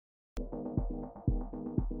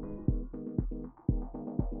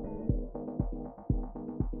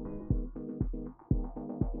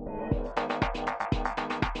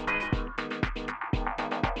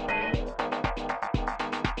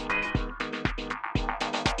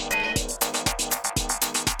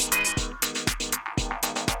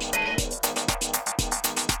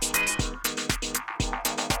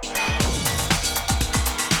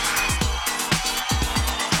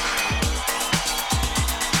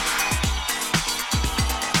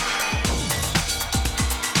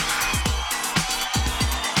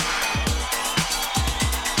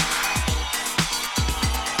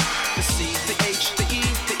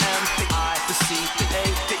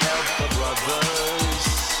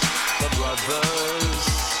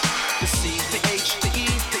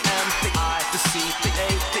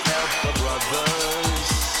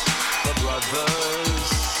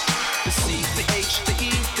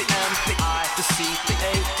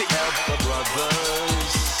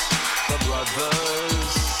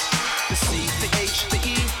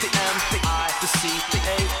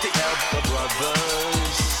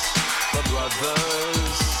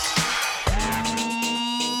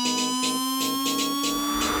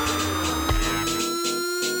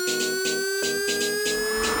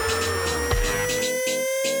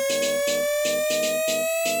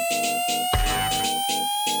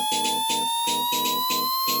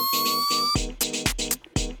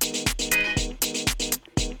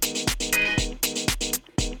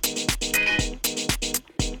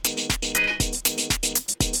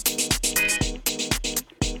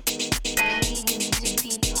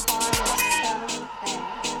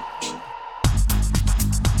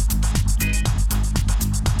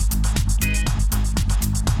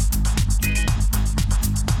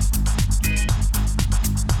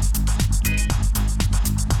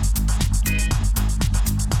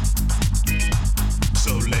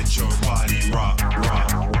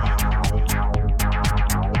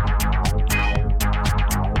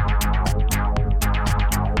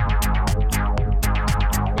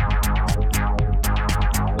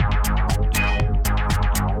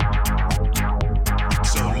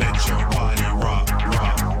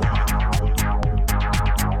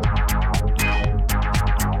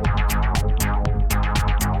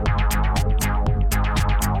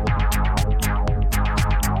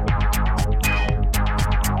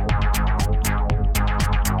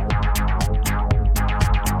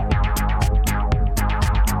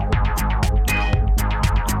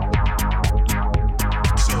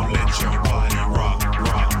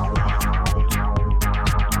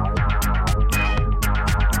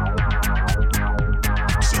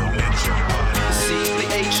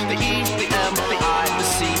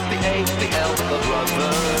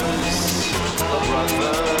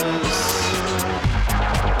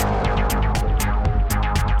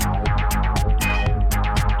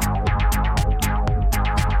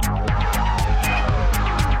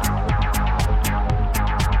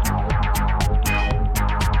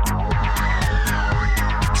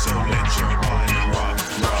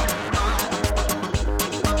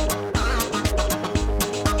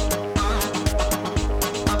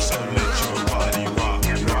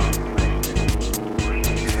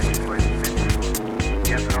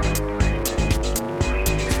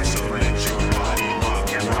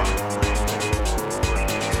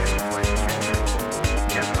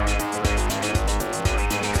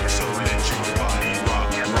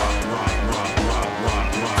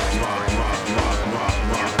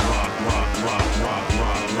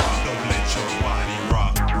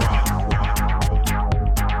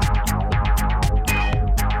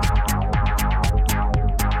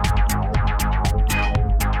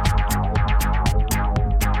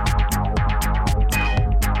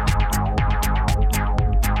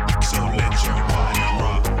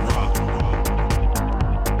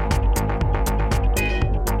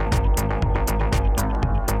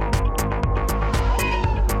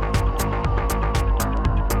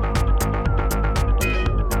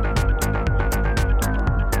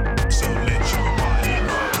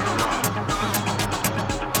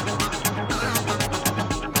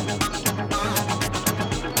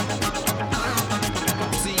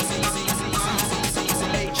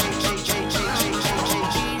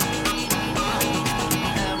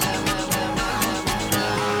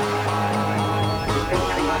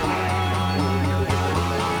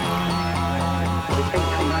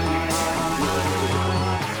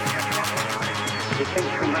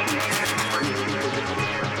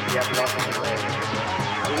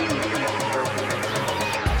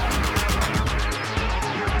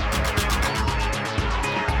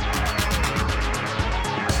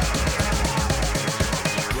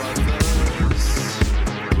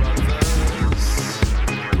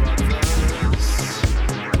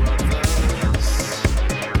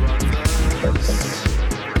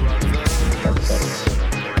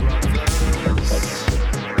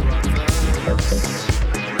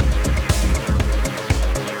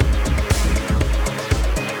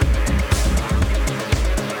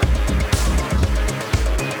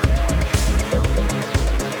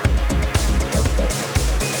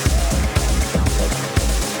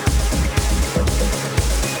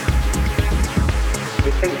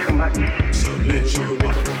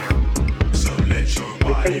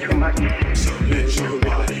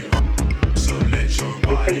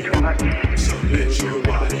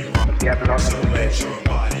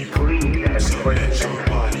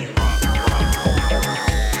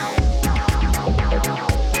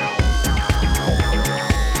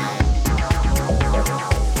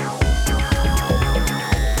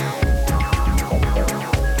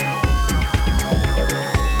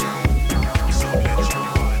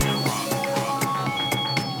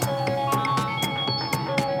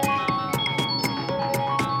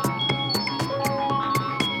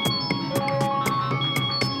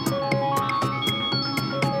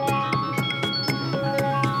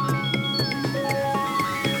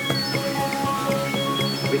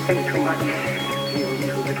think too much, feel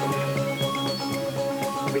too little.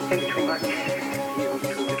 We think too much, feel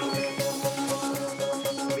too little.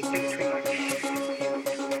 We think too much, feel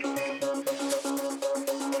too little.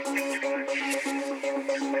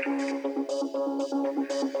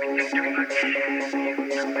 We think too much, feel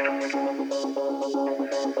too little.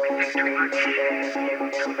 We think too much, feel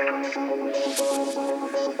too little. We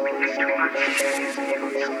think too much, feel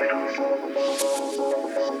too little.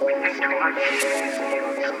 We think too much,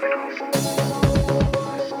 feel too little. We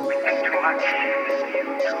think too much, feel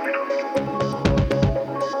too little.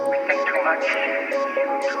 We think too much,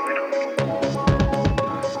 feel too little.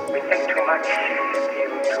 We think too much,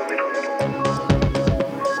 feel too little.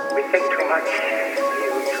 We think too much, feel too little. We think too much,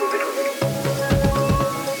 feel too little.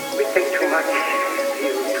 We think too much,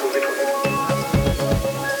 feel too little.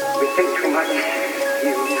 We think too much,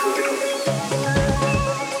 feel too little.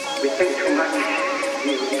 We think too much,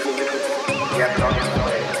 feel too little. Yet not in the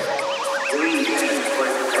way. Breathe in for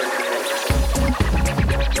the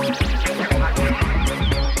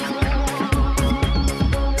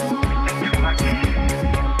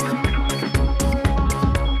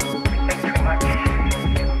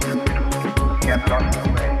Get lost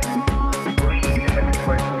away. Breathe and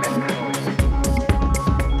work mentally.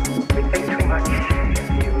 We think too much,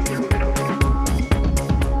 feel too little.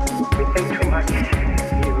 We think too much,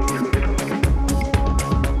 feel too little.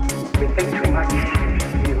 We think too much,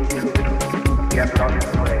 feel too little. Get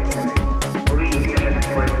lost away. Breathe and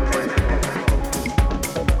work mentally.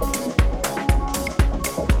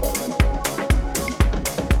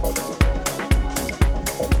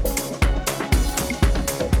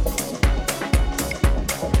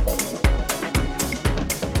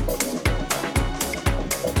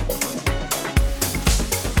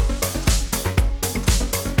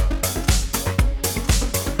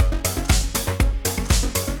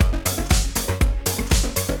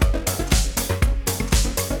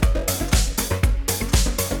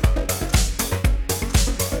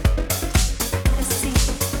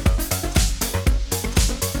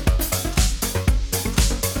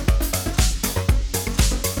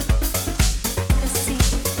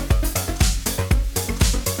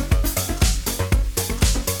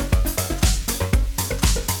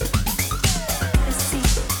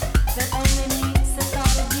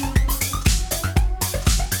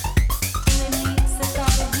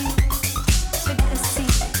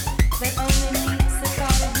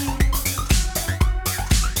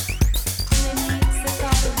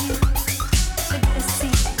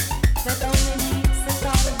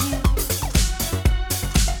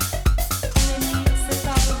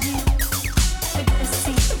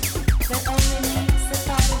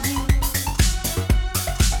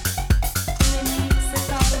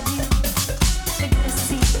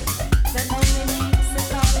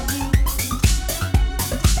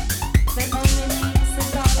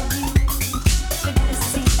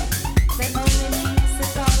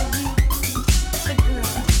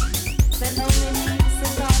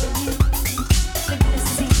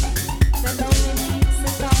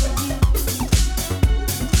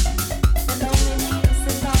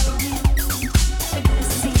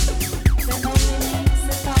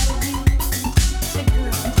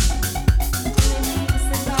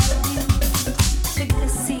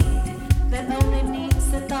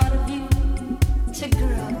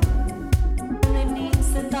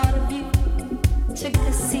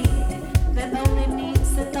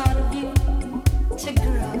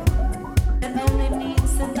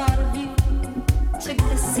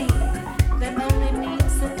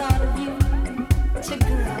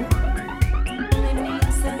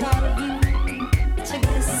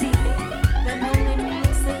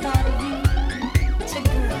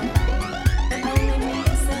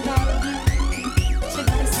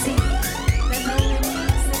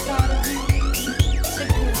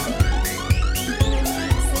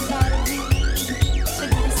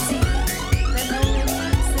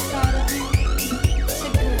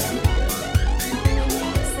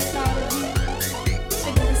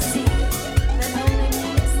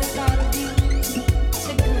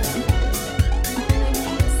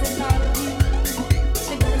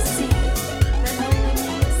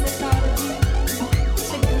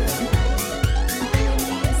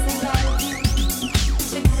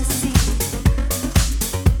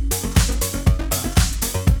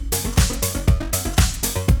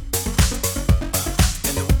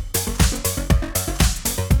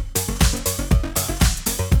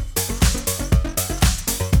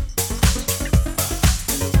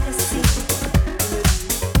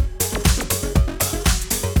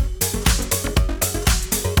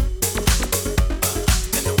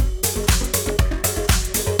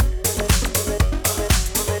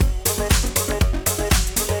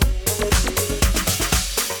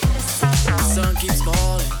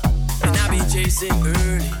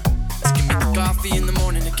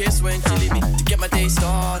 just when she leave me to get my day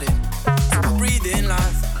started. So I breathe in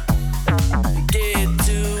life, get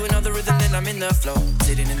to another rhythm, then I'm in the flow.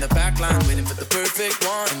 Sitting in the back line, waiting for the perfect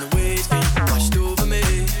one, and the waves being washed over me.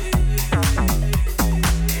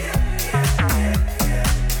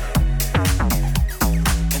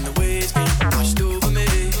 And the waves being washed over me.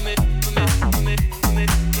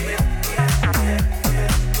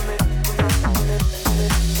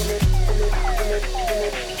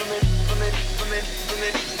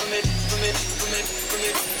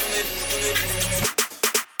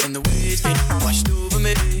 And the waves get washed over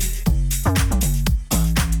me.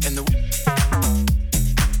 And the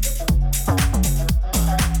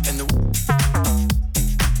and the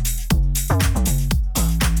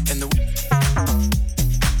and the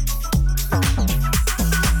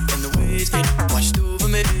and the waves get washed over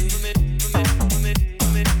me.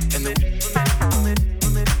 And the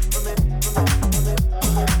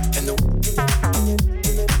and the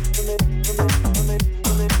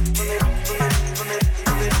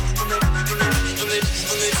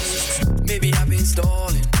maybe I've been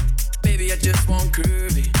stalling, baby I just want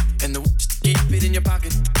curvy. And the keep it in your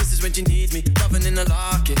pocket, this is when she needs me, loving in the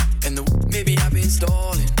locket. And the maybe I've been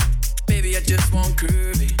stalling, baby I just want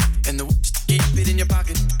curvy. And the keep it in your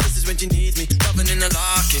pocket, this is when she needs me, loving in the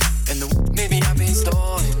locket. And the maybe I've been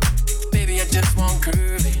stalling, baby I just want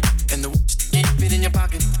curvy. And the keep it in your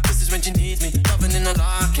pocket, this is when she needs me, loving in the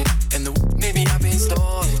locket. And the maybe I've been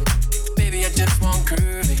stalling, baby I just want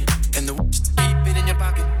curvy. And the keep it in your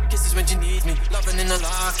pocket, kisses when she needs me, loving in the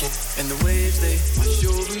locket. And the waves they wash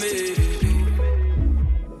over me.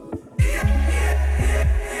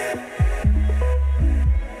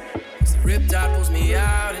 As the riptide pulls me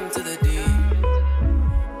out into the deep.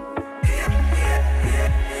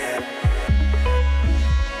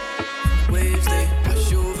 The waves they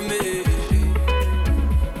wash over me.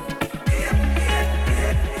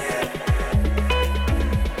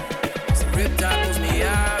 As the riptide pulls me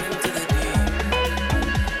out into the deep.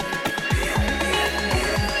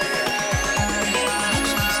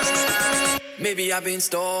 Maybe I've been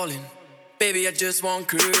stalling, baby I just want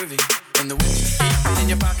curvy. And the way keep it in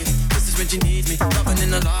your pocket, this is when she needs me, loving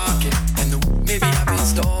in the locket. And the maybe I've been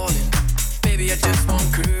stalling, baby I just want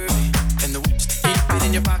curvy. And the way keep it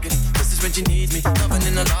in your pocket, this is when she needs me, loving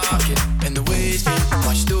in the locket. And the waves been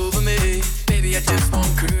washed over me, baby I just want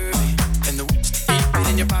curvy. And the keep it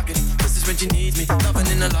in your pocket, this is when she needs me, loving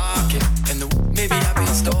in the locket. And the maybe I've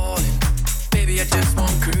been stalling, baby I just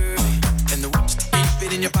want curvy. And the keep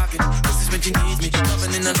it in your pocket, this is when she needs me,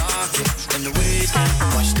 loving in the locket. And the waves been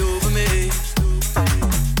washed over me.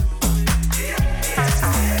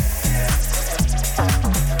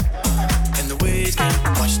 And the waves been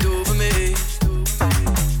washed over me.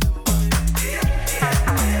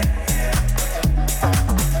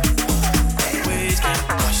 The waves been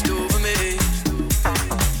washed over me.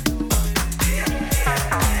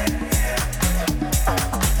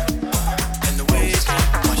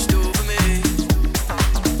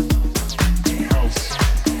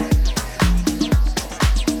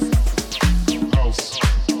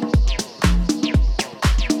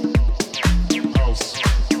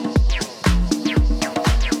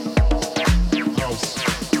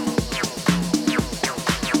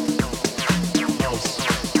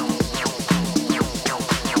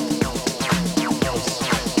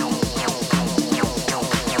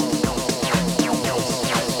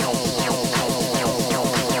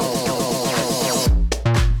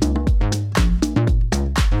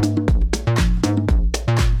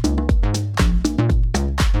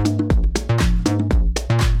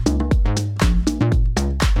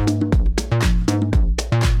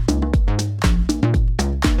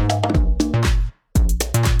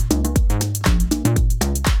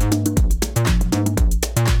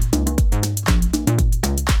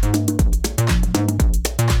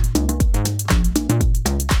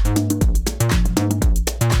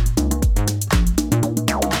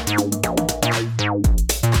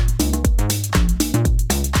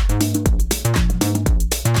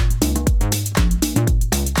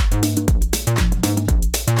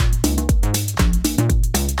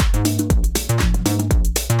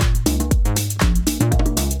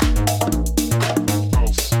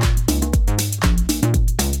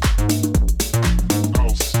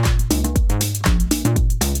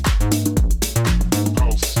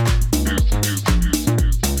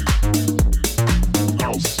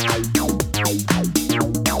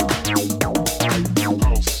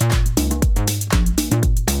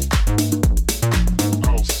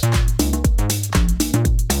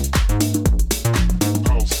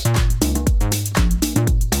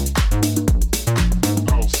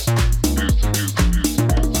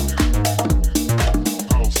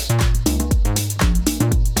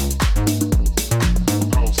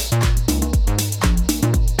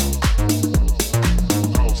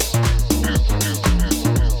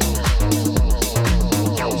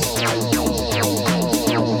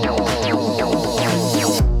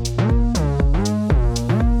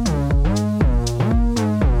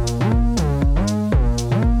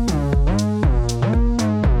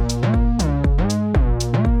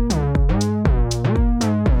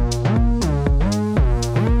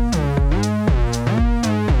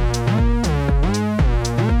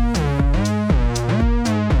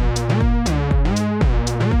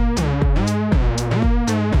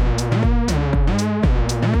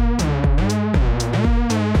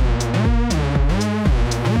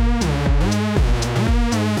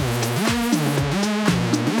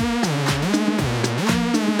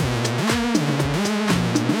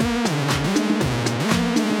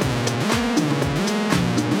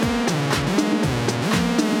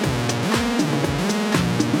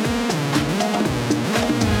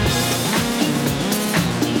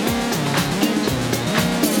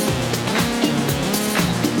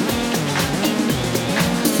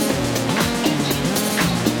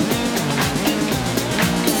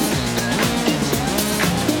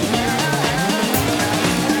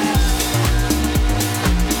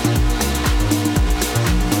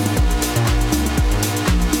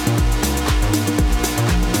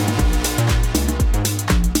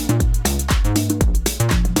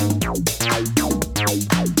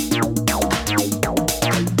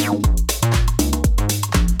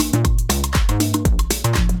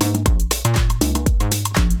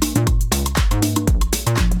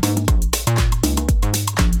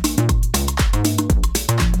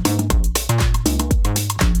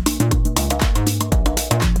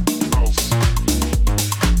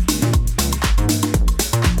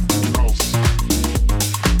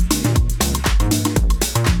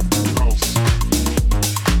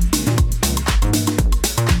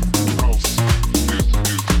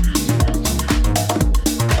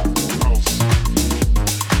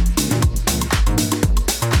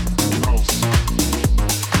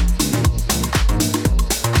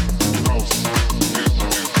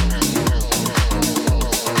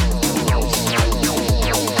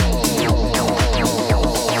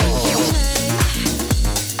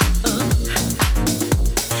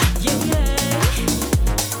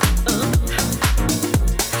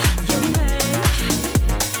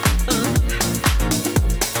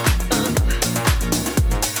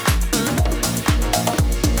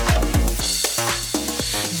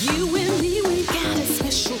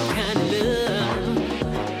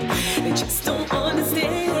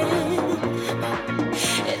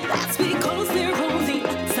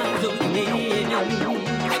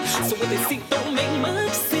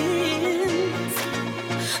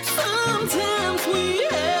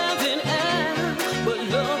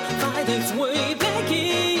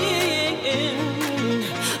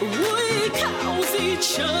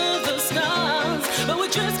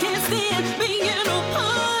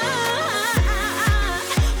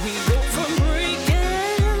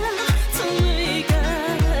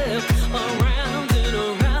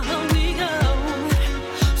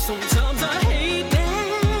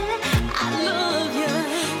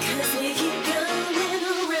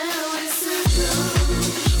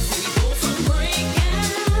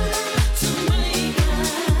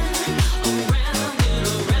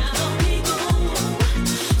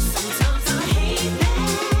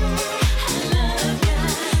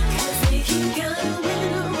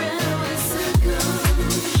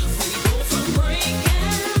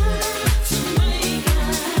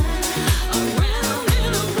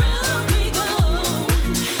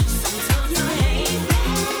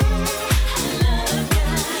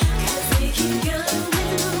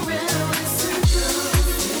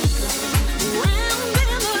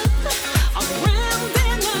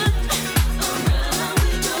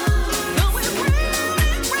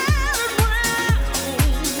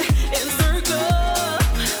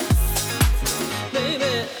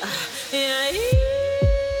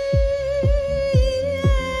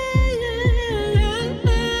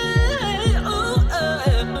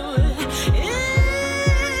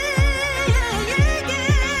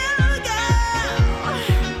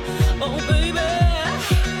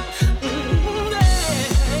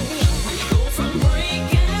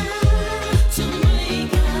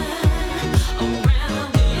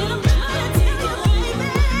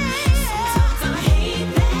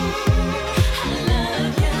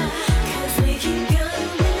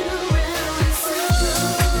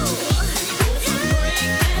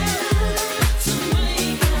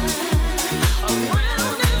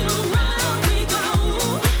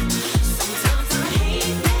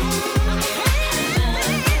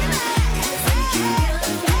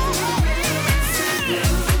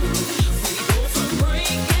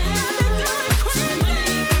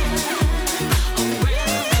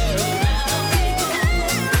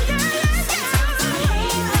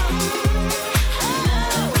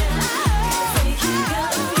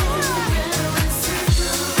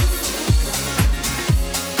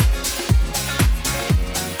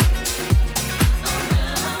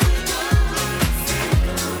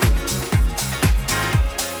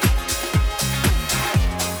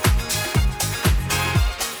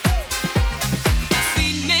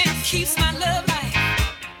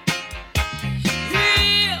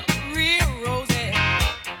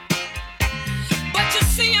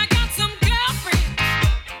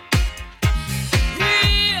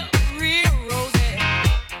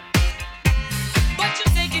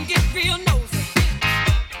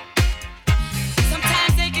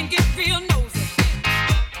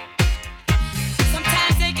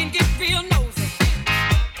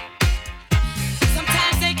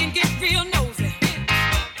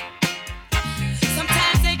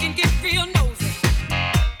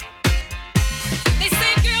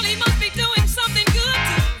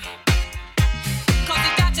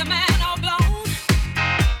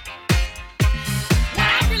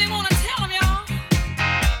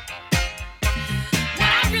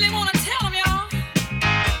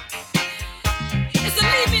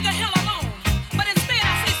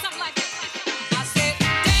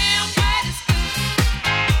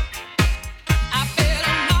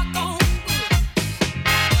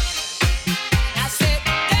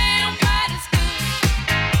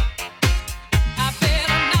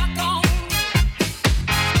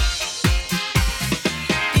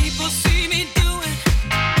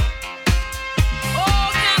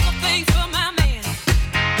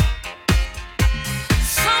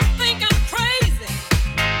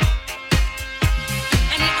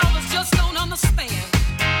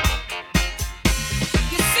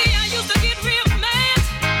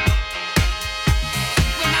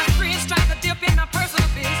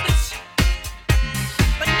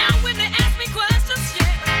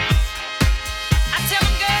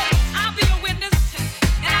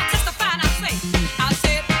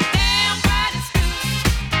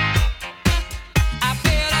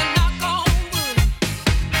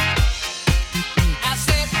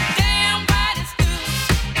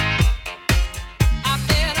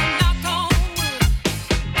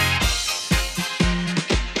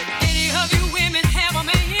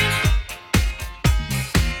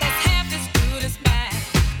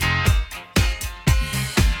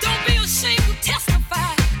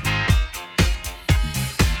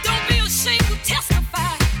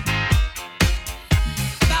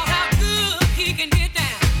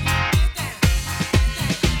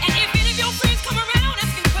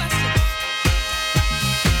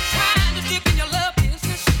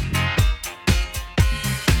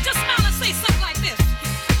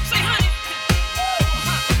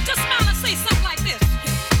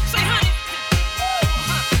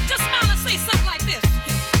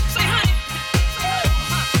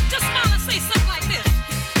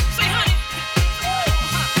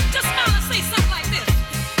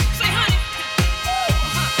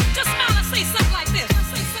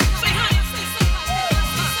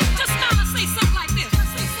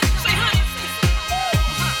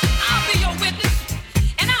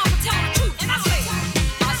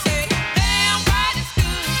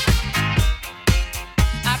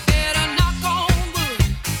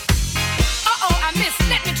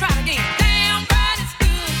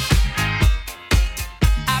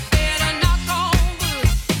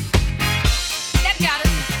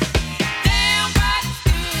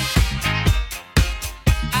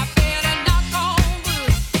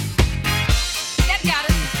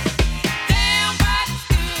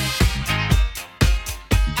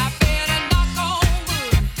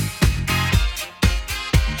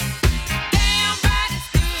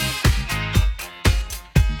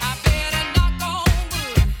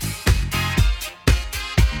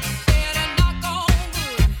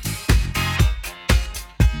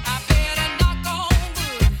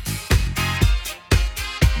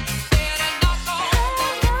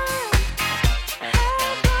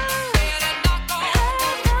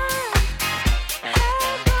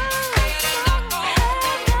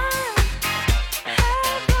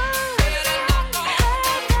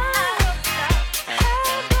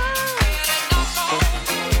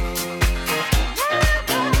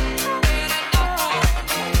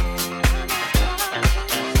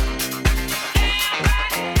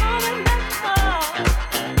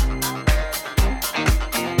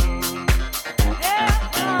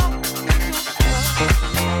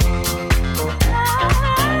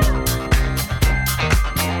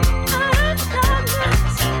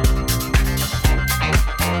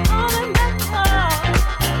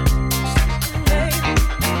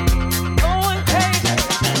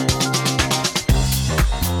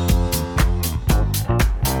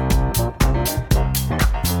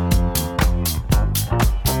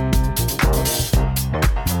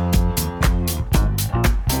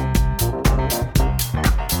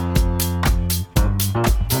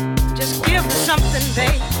 something,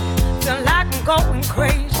 babe. Feel like I'm going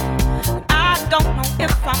crazy. I don't know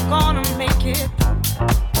if I'm gonna make it.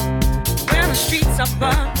 When the streets are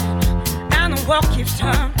burning and the world keeps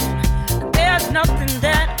turning, there's nothing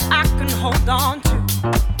that I can hold on to.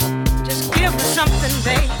 Just give me something,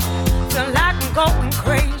 babe. Feel like I'm going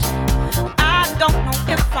crazy. I don't know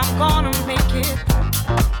if I'm gonna make it.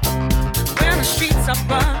 When the streets are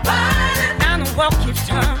burning and the world keeps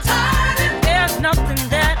turning, there's nothing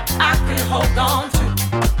that I can hold on to.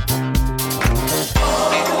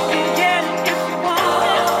 Yeah, if you want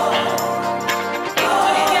it.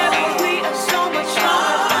 Together we are so much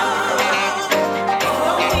stronger.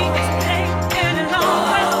 Don't need this pain any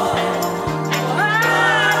longer. I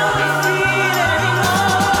don't feel it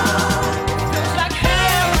anymore. Feels like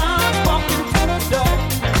hell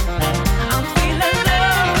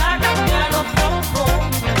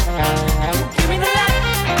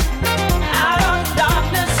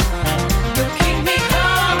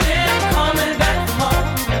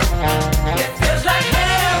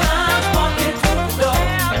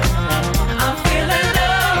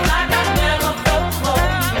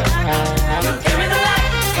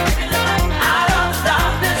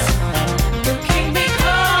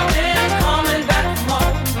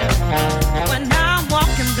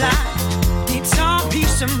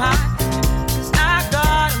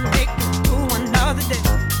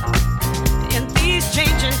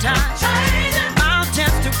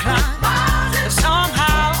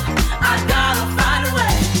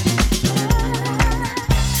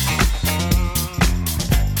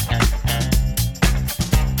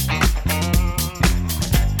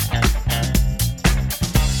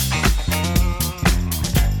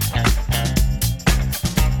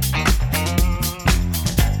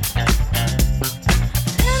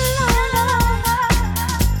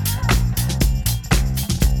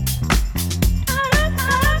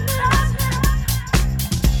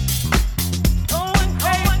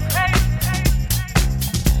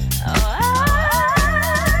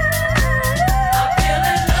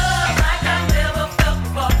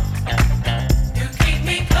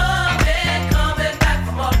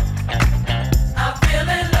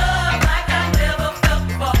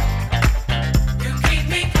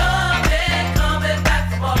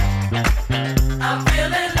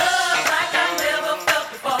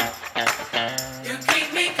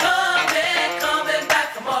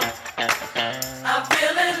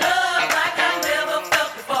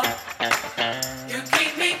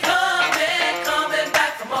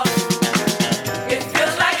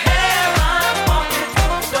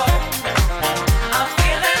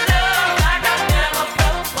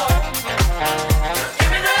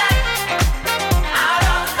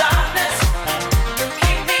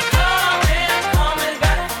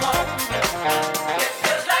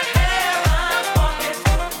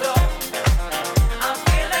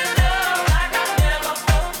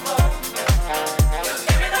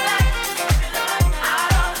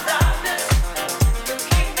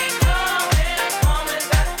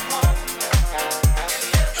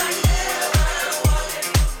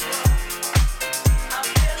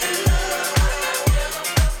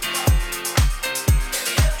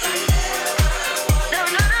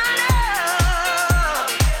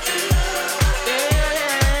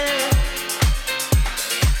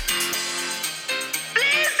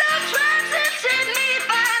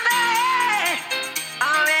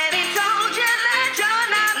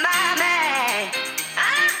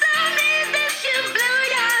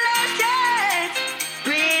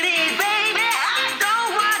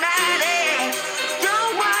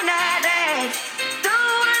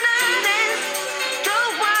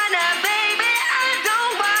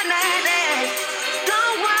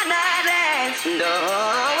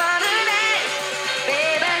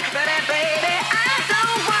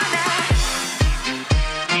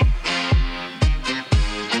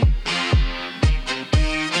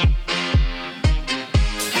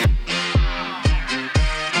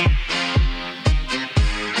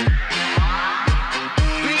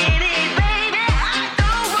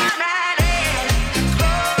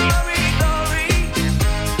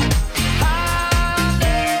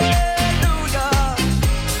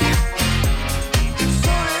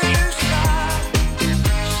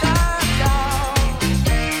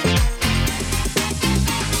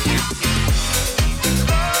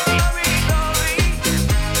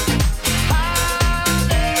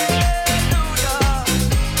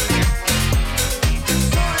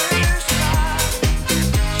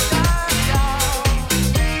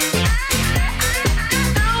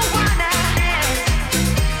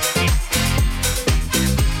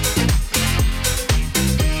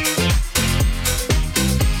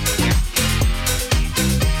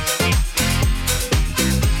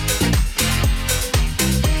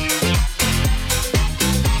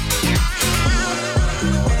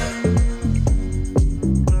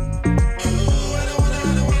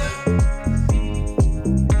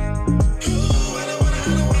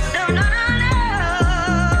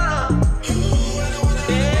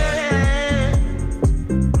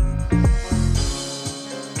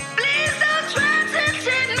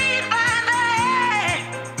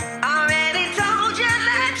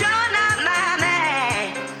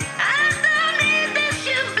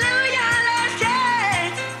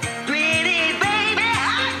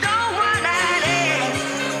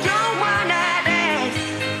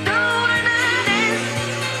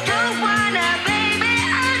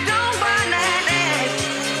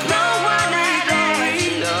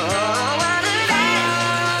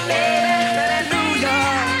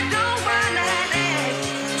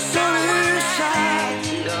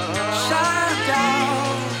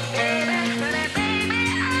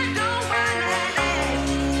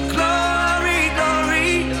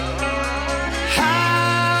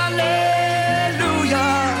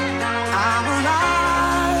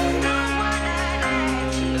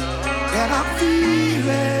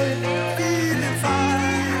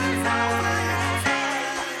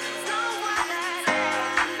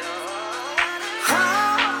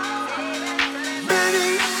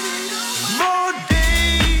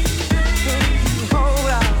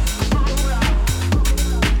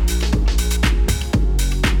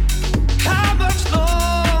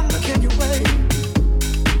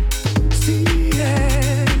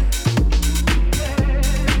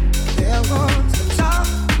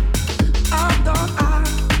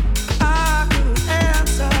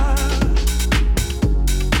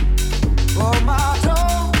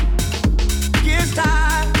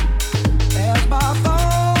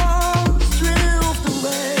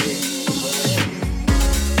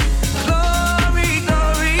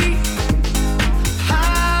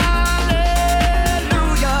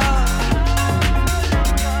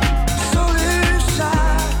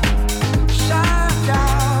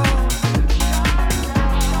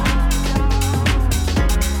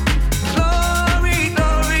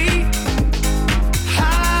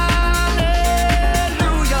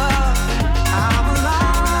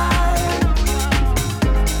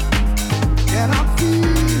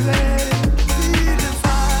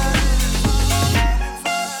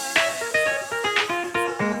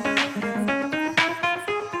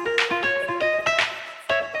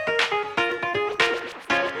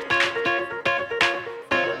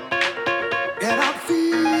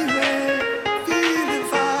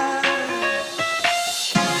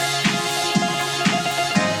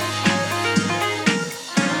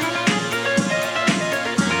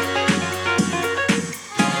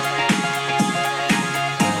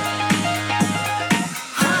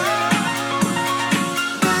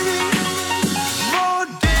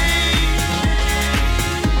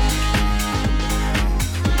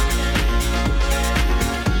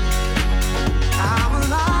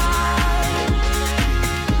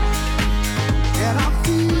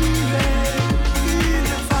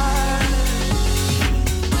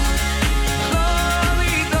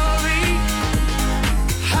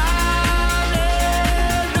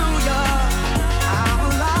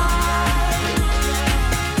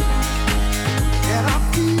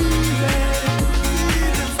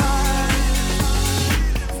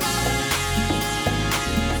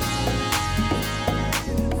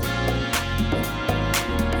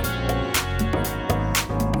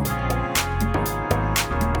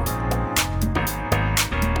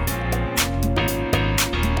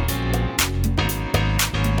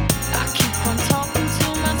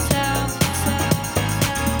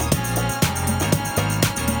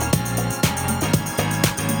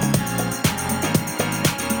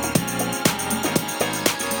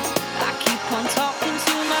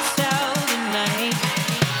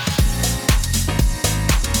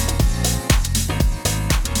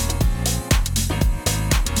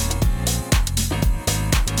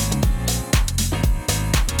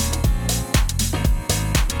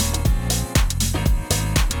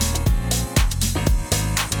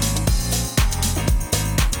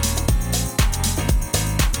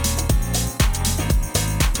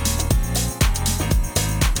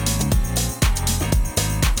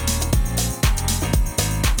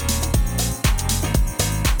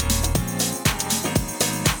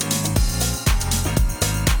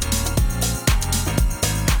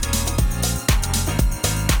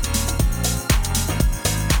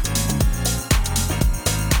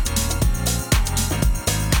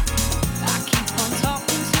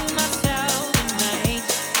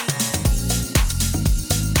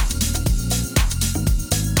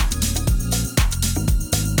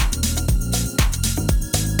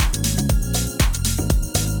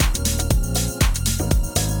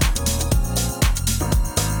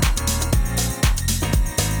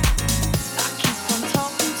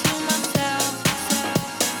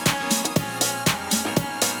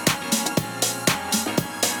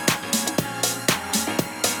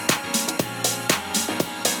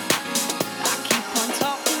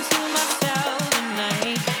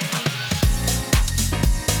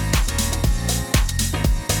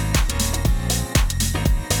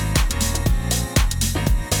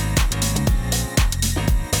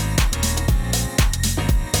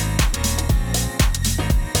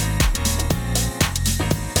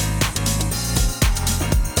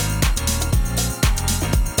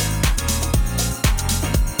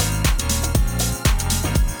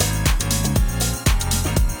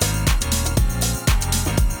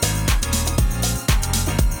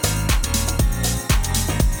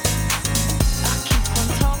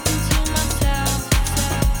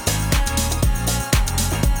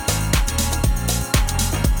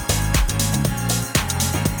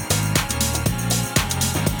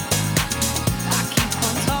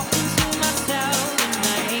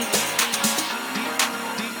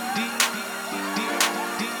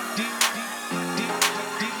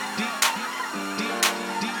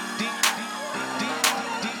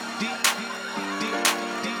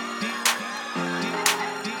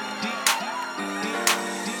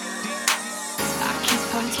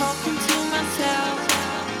talking to myself.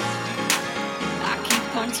 I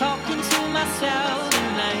keep on talking to myself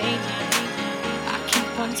tonight. I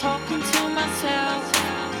keep on talking to myself.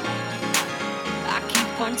 I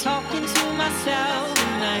keep on talking to myself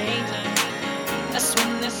tonight. That's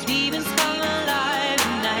when the demons come alive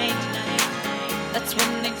at night. That's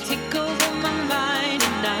when they take over my mind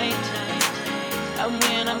at night. And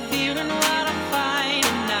when I'm fearing what I find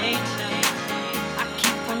at night, I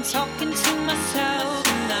keep on talking to myself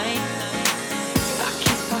tonight. I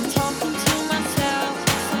keep on talking to myself.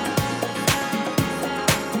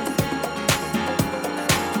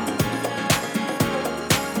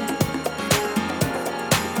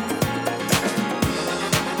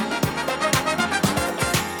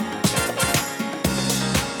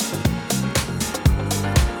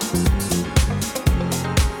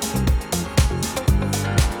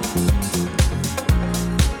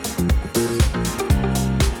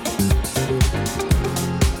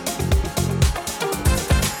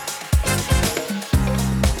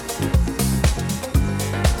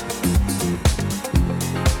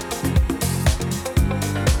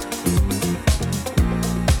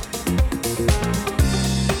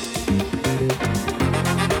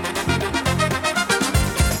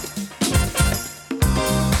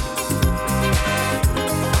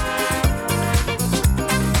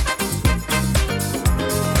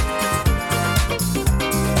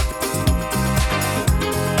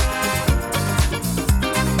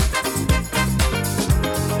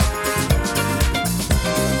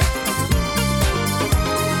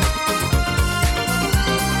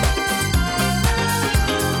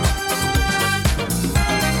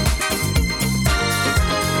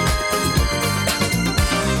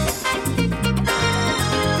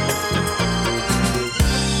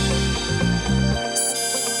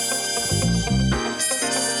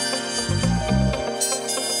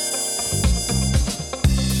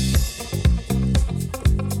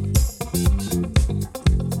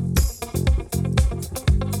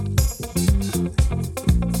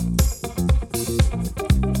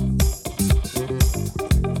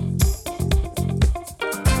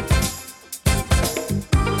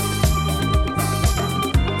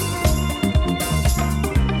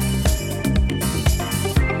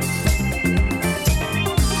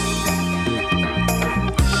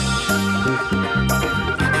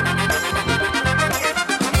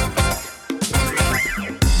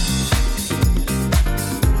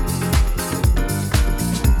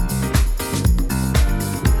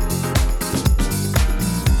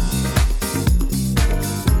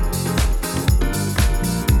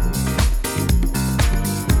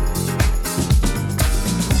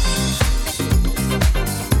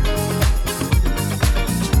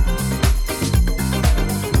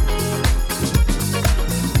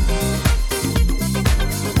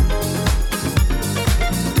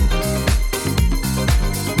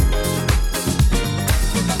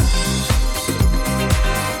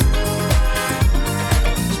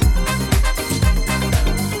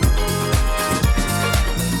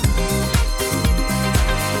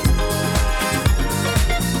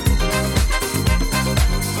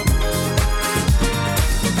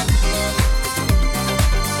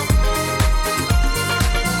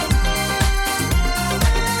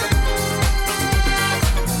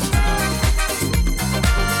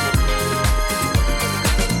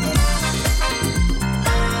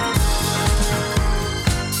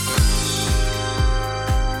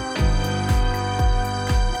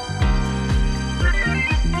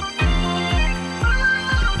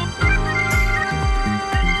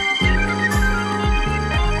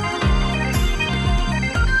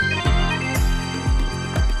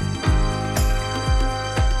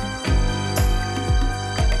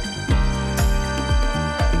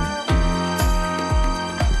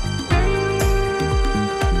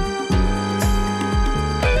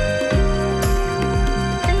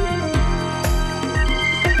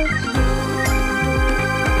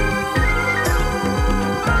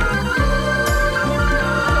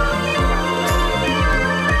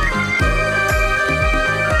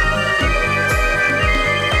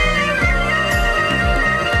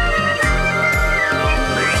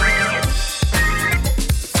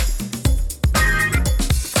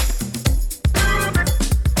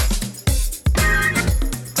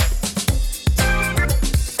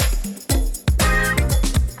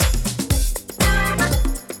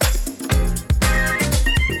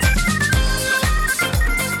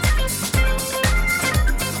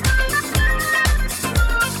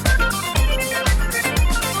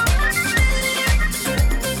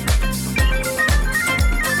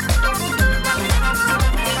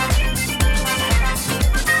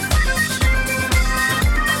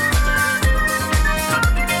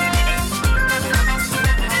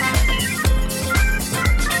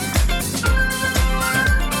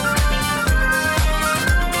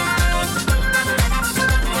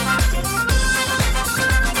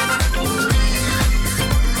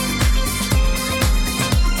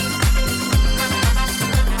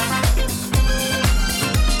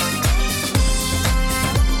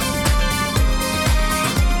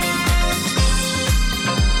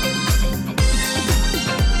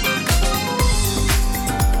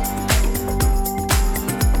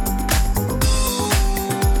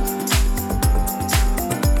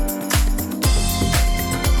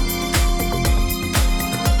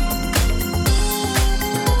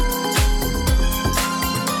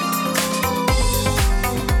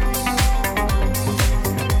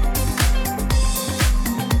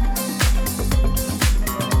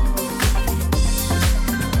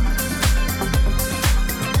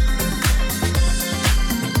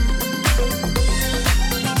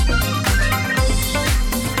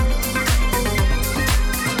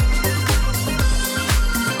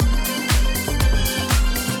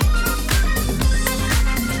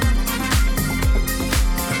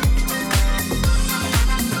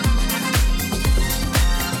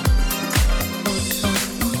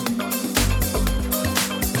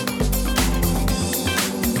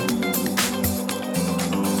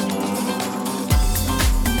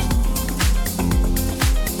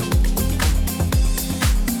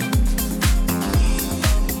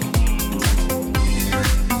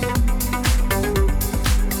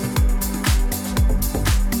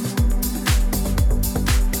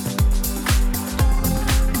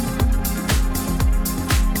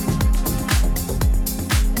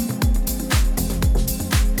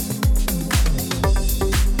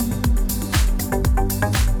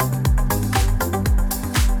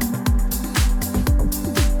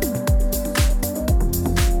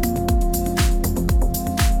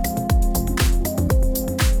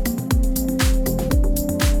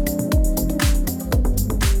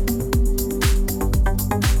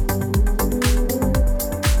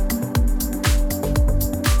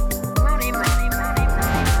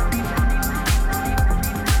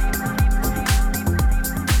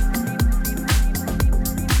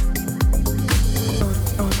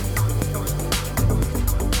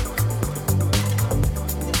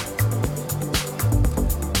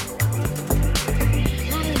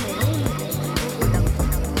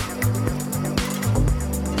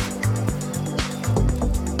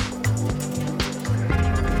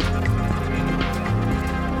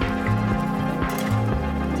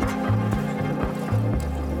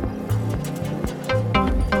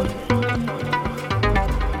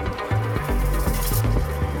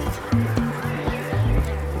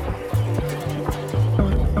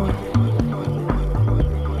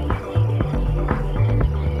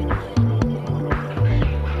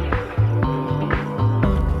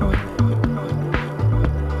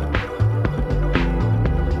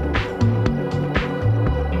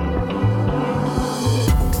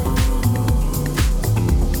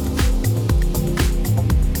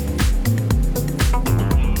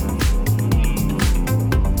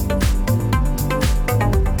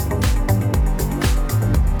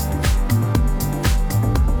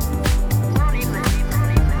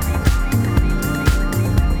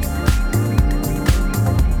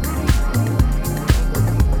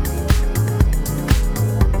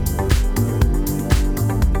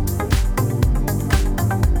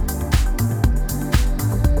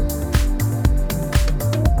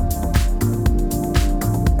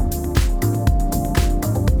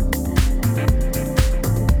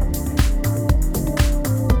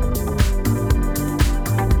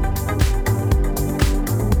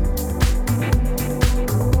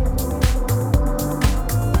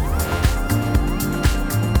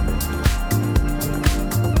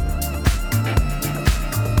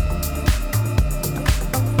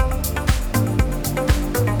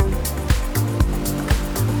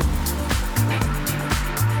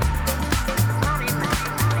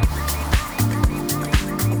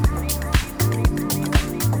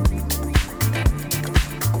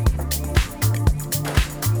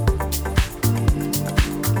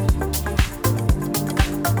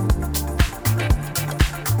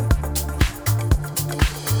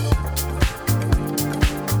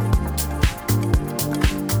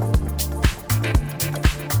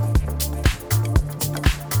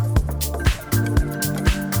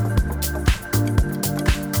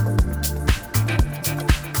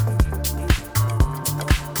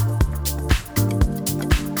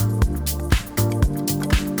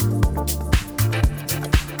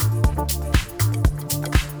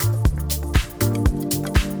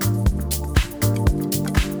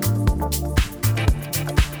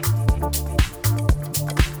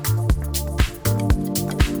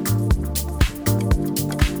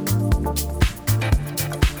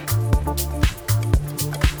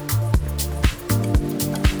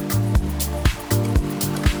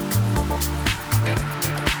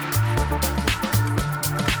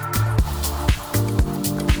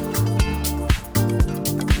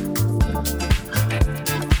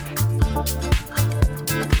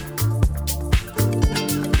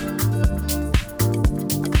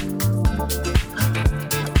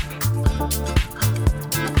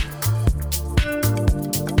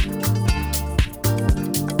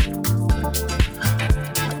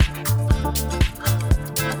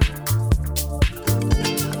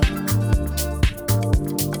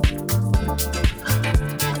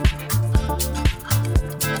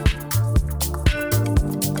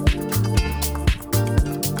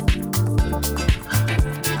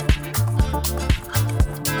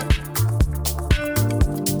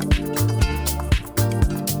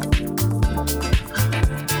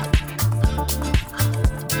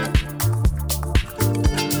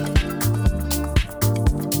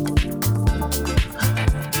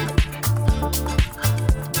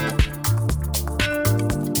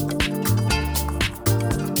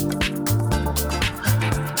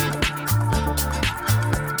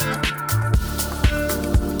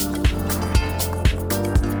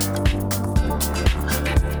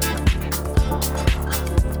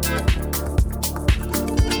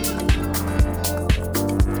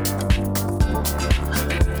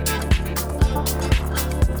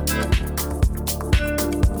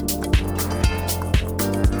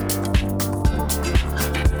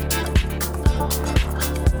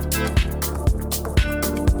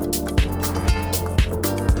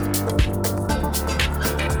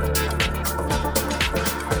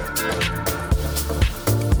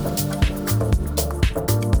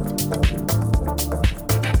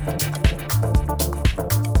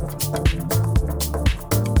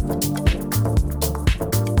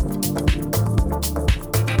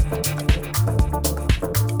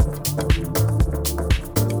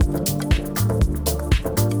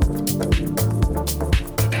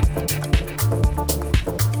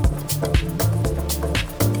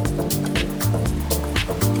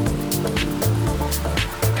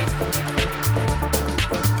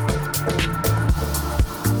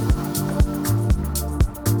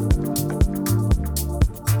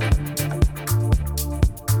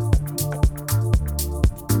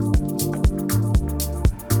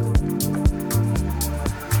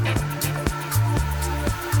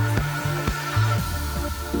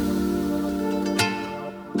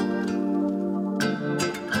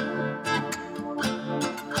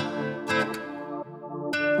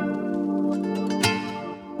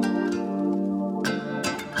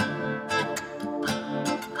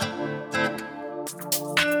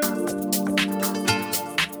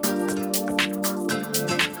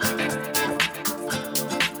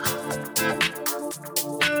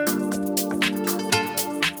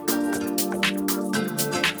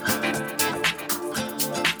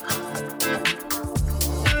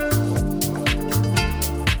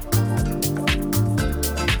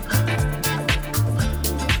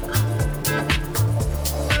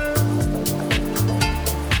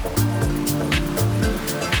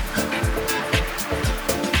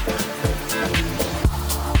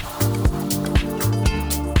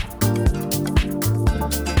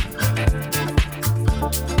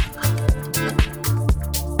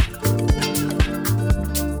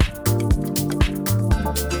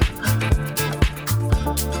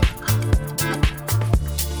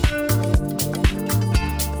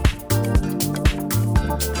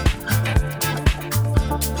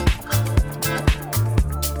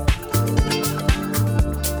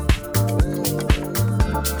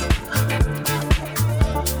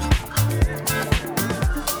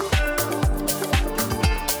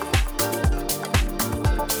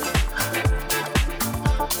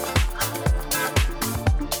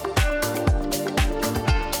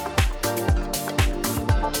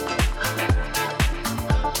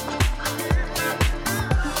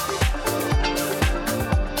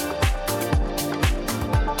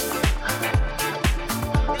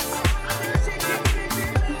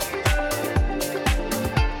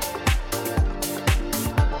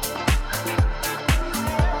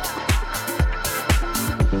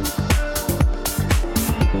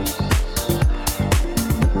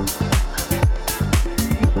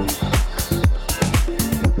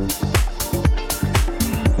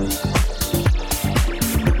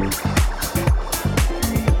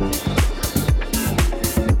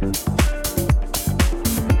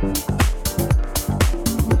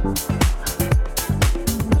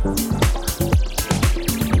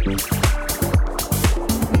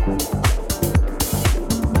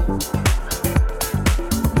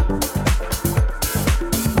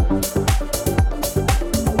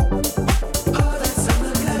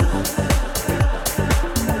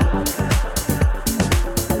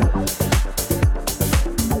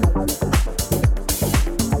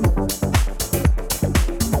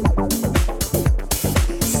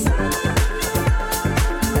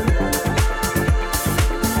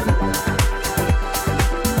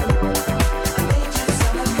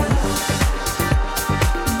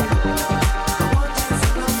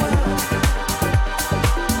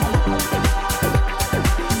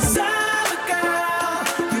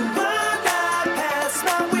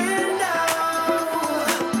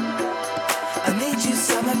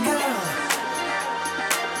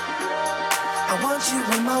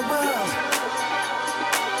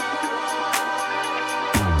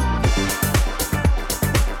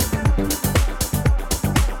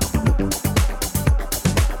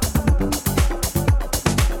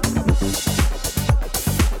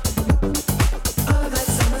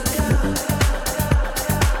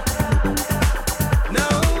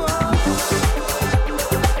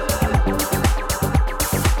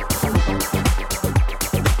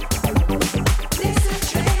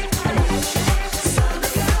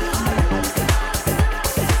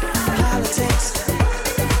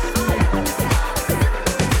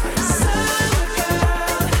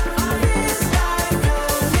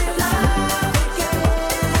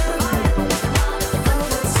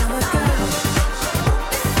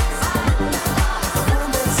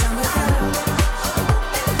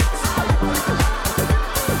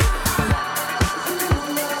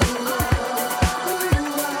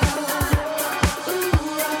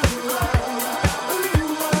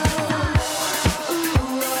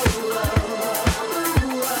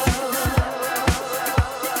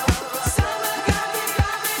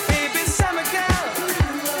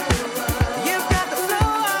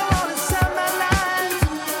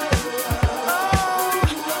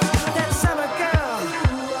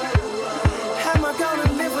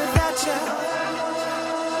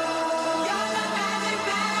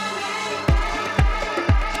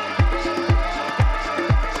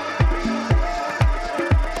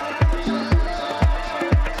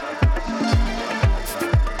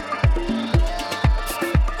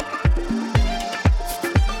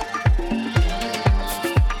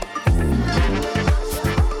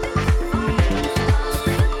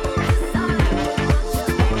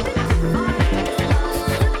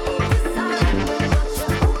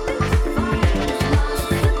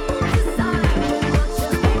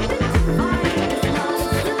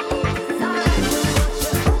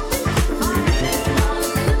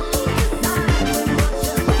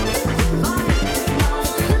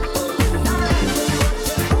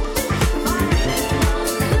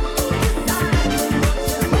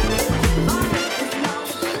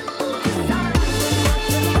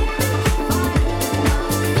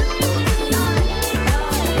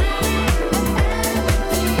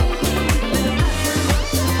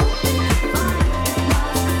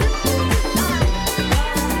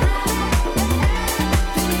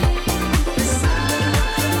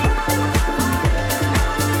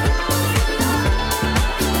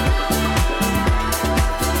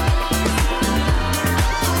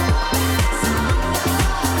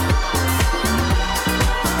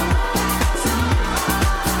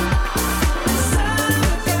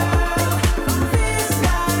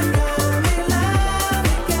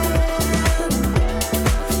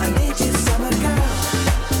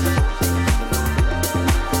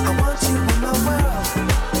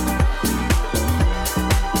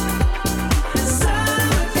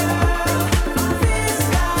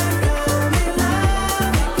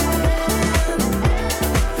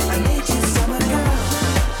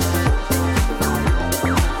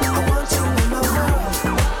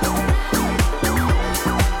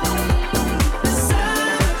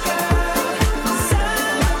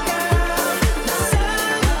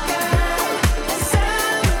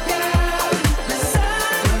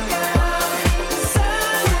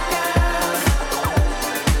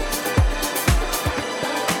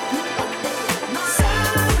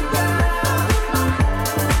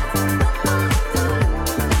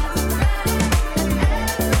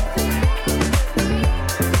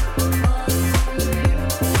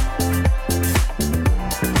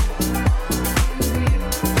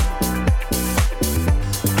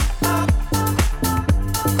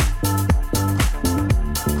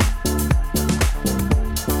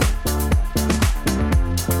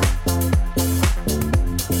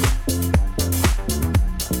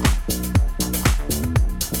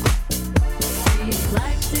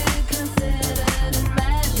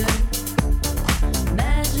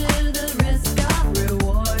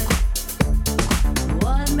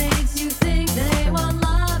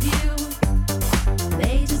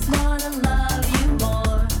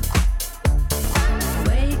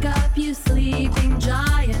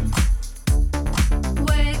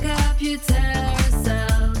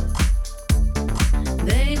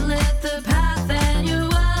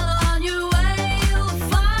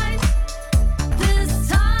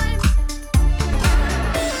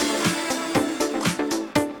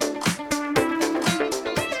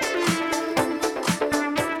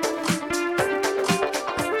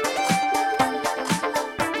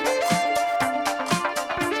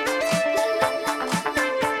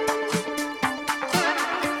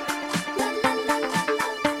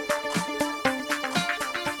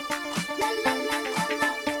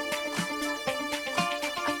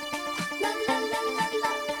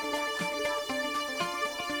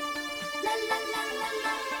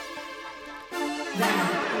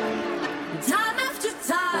 that. Time after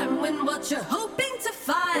time, when what you're hoping to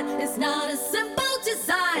find is not a simple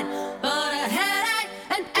design, but a headache,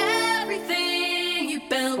 and everything you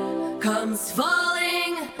built comes falling.